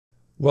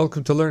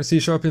Welcome to Learn C#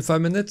 in 5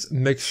 minutes.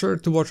 Make sure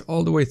to watch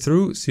all the way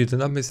through so you do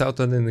not miss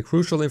out on any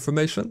crucial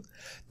information.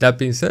 That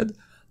being said,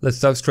 let's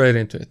dive straight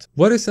into it.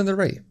 What is an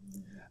array?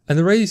 An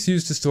array is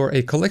used to store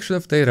a collection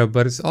of data,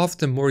 but it's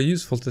often more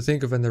useful to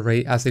think of an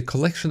array as a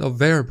collection of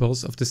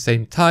variables of the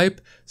same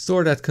type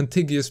stored at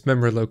contiguous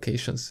memory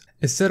locations.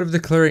 Instead of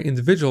declaring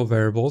individual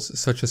variables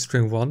such as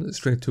string 1,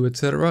 string 2,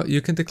 etc.,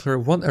 you can declare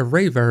one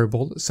array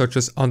variable such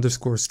as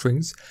underscore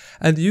strings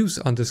and use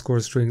underscore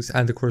strings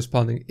and the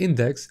corresponding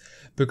index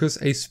because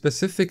a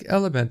specific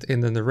element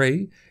in an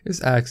array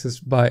is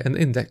accessed by an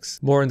index.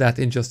 More on that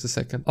in just a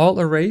second. All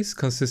arrays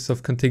consist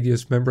of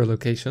contiguous memory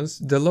locations.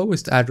 The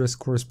lowest address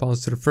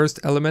corresponds to the first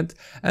element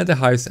and the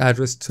highest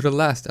address to the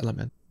last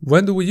element.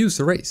 When do we use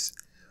arrays?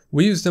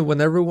 We use them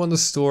whenever we want to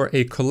store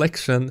a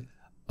collection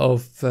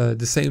of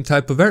the same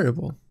type of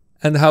variable.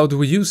 And how do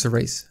we use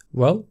arrays?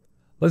 Well,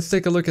 let's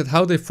take a look at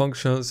how they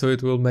function so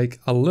it will make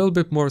a little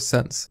bit more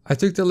sense. I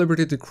took the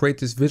liberty to create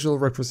this visual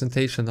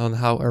representation on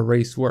how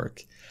arrays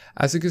work.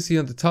 As you can see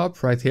on the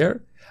top right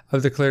here,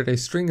 I've declared a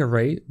string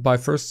array by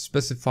first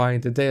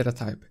specifying the data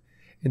type.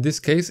 In this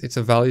case, it's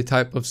a value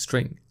type of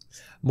string.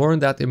 More on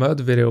that in my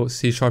other video,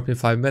 C# in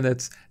 5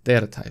 minutes,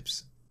 data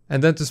types.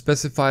 And then to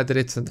specify that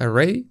it's an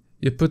array,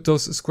 you put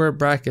those square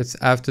brackets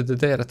after the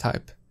data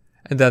type.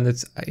 And then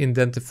it's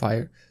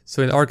identifier.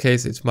 So in our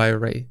case, it's my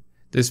array.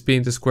 This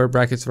being the square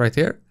brackets right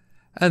here,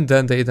 and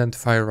then the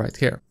identifier right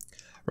here.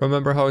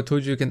 Remember how I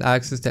told you can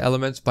access the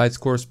elements by its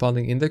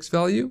corresponding index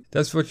value?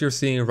 That's what you're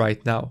seeing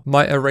right now.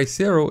 My array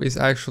 0 is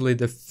actually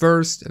the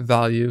first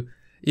value,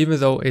 even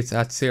though it's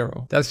at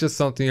 0. That's just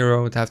something you're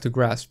going to have to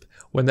grasp.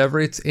 Whenever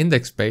it's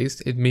index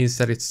based, it means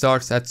that it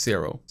starts at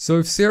 0. So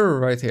if 0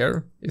 right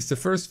here is the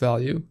first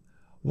value,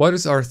 what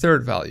is our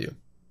third value?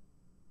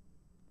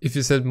 If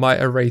you said my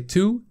array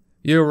 2,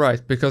 you're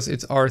right, because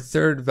it's our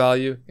third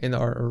value in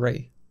our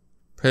array.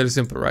 Pretty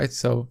simple, right?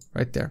 So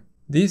right there.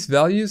 These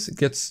values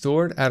get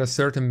stored at a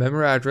certain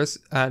memory address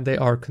and they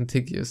are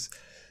contiguous.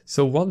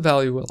 So one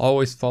value will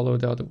always follow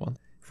the other one.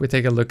 If we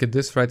take a look at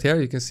this right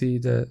here, you can see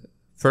the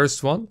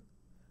first one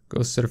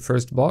goes to the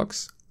first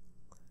box.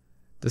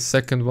 The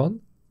second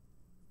one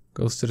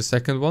goes to the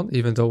second one,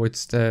 even though it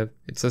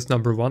says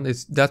number 1.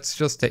 That's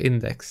just the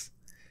index.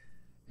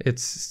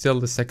 It's still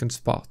the second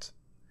spot.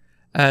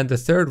 And the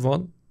third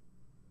one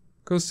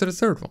goes to the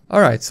third one.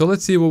 Alright, so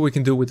let's see what we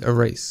can do with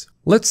arrays.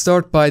 Let's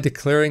start by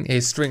declaring a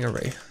string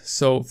array.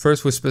 So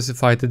first we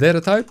specify the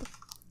data type,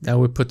 then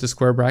we put the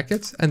square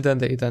brackets, and then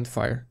the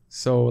identifier.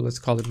 So let's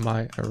call it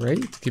my array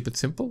to keep it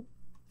simple.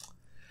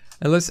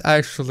 And let's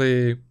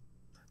actually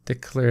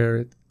declare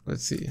it,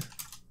 let's see,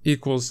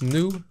 equals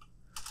new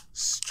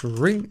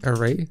string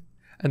array,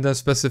 and then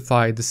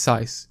specify the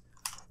size.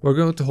 We're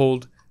going to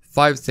hold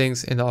 5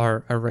 things in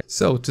our array.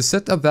 So to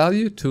set a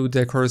value to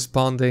the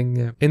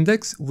corresponding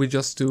index, we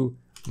just do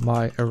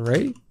my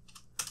array,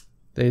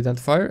 the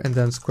identifier, and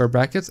then square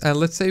brackets. And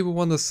let's say we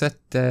want to set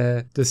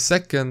the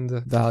second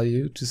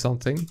value to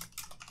something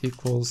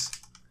equals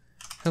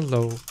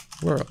hello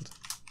world.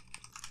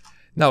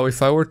 Now,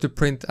 if I were to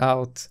print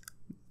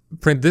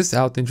this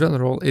out in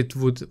general, it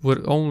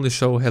would only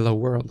show hello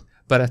world,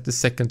 but at the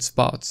second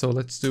spot. So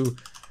let's do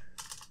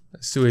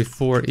a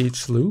for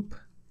each loop.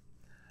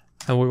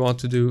 And we want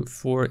to do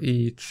for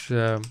each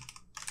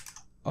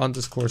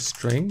underscore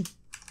string.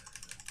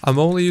 I'm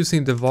only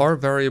using the var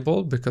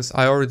variable because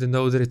I already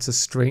know that it's a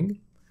string.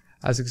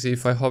 As you can see,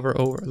 if I hover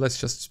over, let's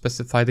just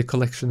specify the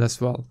collection as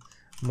well.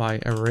 My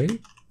array.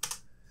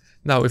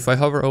 Now, if I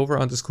hover over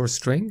underscore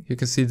string, you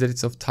can see that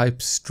it's of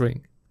type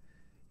string.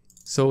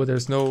 So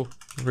there's no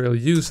real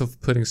use of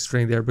putting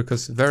string there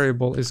because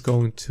variable is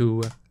going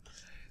to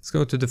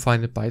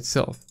define it by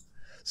itself.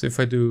 So if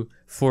I do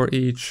for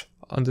each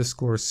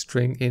underscore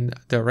string in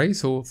the array,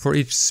 so for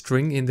each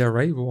string in the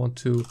array we want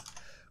to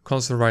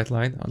console write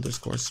line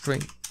underscore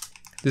string.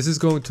 This is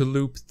going to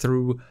loop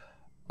through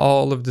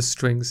all of the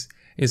strings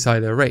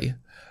inside the array.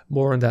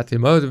 More on that in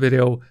my other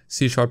video,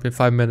 C# in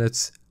 5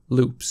 minutes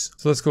loops.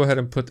 So let's go ahead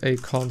and put a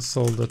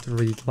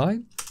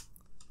console.readline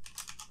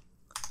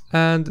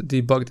and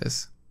debug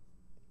this.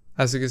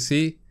 As you can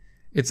see,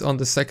 it's on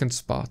the second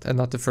spot and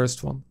not the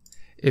first one.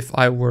 If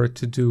I were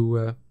to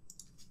do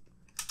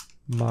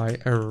my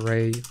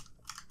array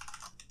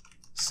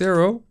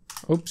 0,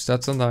 oops,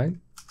 that's a 9,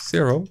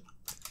 0,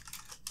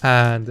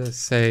 and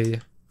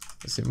say,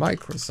 let's see,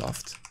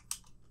 Microsoft.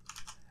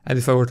 And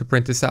if I were to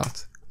print this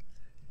out,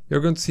 you're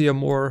going to see a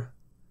more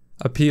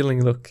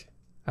appealing look.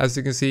 As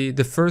you can see,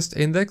 the first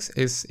index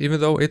is,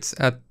 even though it's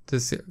at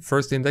the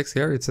first index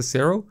here, it's a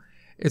 0,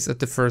 it's at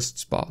the first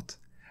spot.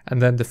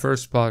 And then the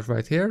first spot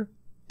right here,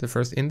 the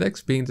first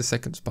index being the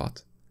second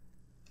spot.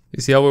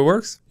 You see how it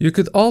works? You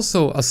could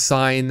also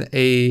assign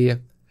a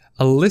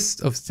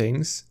list of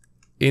things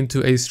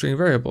into a string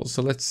variable.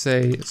 So let's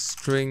say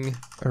string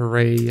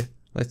array,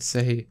 let's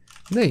say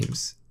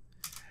names.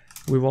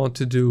 We want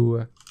to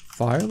do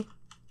file,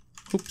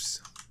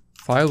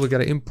 we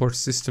gotta import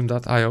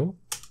system.io,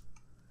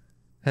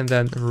 and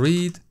then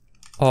read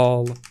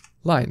all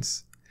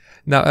lines.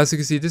 Now, as you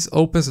can see, this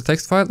opens a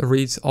text file,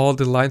 reads all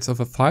the lines of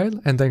a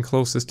file, and then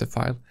closes the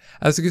file.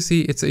 As you can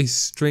see, it's a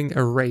string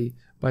array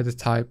by the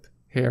type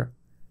here.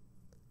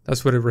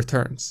 That's what it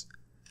returns.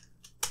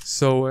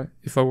 So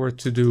if I were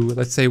to do,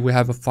 let's say we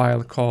have a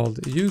file called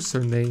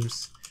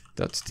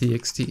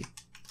usernames.txt.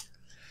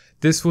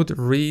 This would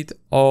read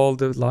all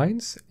the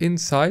lines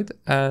inside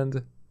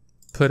and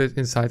put it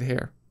inside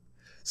here.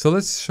 So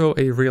let's show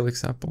a real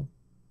example.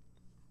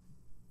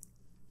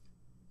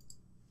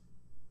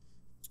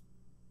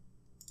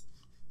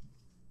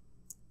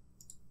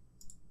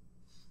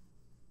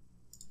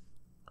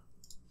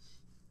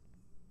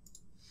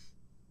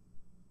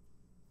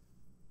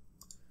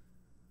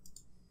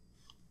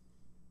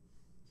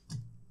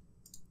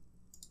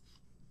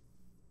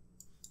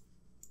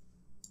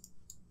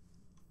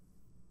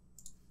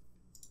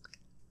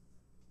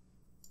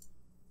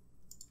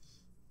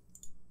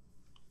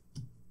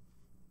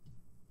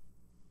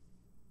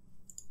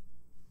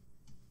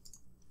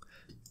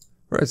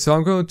 Right, so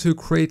I'm going to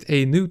create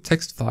a new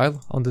text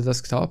file on the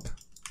desktop.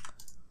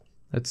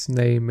 Let's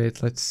name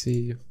it, let's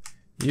see,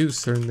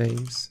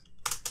 usernames.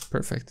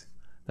 Perfect.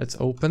 Let's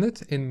open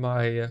it in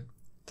my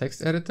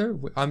text editor.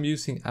 I'm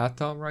using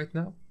Atom right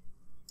now.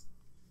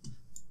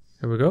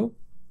 Here we go.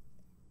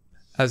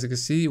 As you can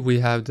see,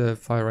 we have the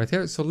file right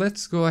here. So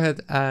let's go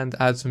ahead and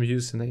add some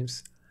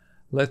usernames.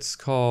 Let's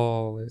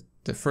call it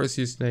the first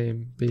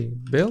username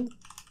being Bill,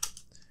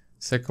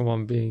 second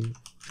one being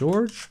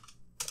George,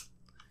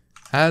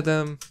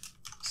 Adam,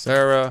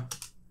 Sarah,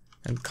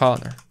 and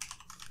Connor.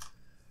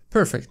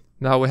 Perfect.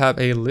 Now we have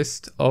a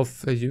list of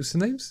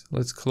usernames.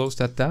 Let's close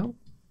that down.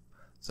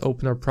 Let's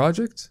open our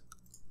project.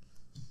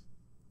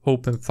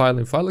 Open File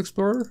in File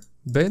Explorer,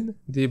 bin,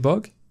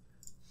 debug.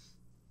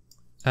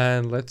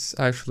 And let's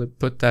actually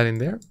put that in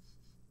there.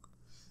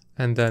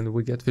 And then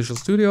we get Visual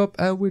Studio up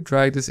and we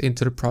drag this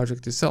into the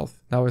project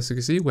itself. Now, as you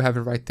can see, we have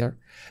it right there.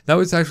 Now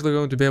it's actually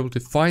going to be able to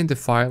find the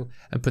file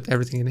and put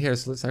everything in here.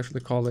 So let's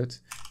actually call it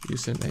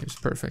usernames.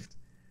 Perfect.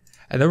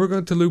 And then we're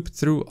going to loop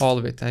through all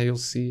of it and you'll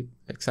see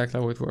exactly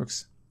how it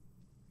works.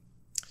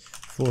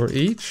 For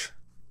each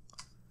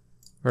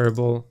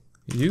variable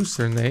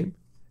username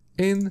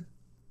in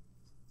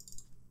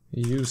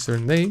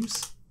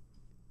usernames,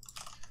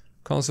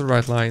 console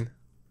write line,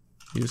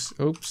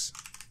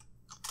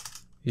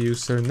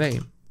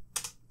 username.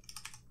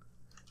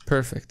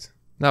 Perfect.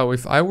 Now,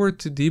 if I were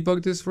to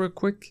debug this real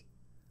quick,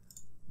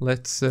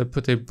 let's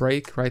put a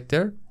break right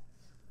there.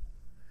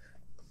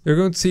 You're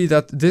going to see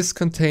that this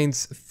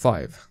contains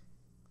five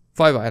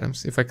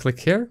items. If I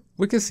click here,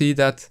 we can see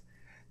that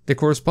the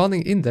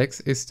corresponding index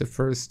is the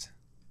first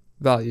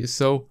value.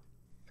 So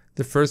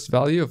the first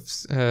value of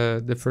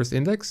the first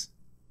index,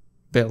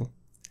 Bill.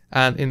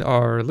 And in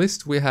our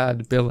list, we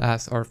had Bill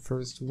as our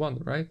first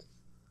one, right?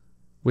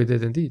 We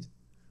did indeed.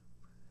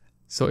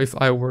 So if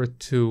I were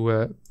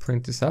to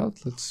print this out,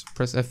 let's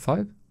press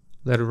F5,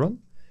 let it run.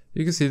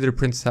 You can see that it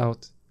prints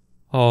out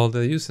all the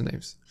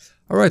usernames.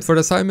 Alright, for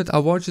the assignment, I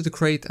want you to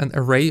create an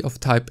array of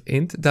type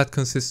int that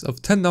consists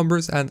of 10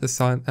 numbers and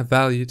assign a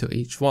value to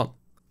each one.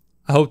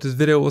 I hope this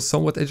video was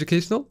somewhat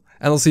educational,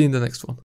 and I'll see you in the next one.